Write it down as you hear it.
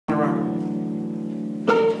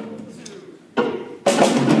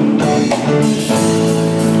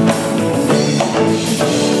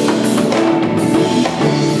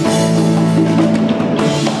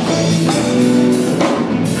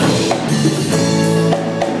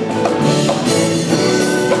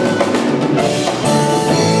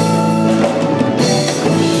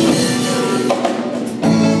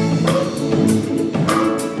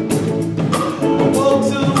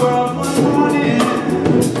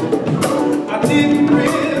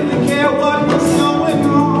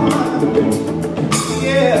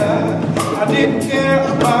I didn't care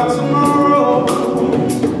about tomorrow,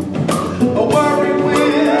 or worry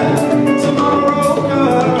when tomorrow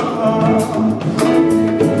comes.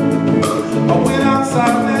 I went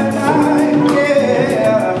outside that night,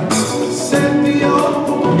 yeah, set the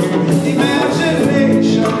old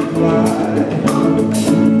imagination fly.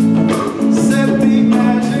 Set the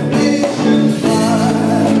imagination fly.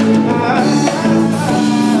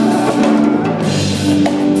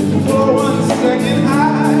 For 1 second I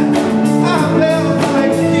felt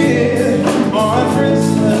like a kid on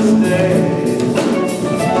Christmas Day.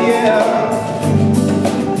 Yeah,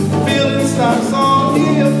 feeling stops on me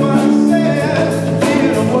if I said in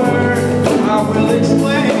a word I will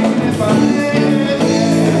explain.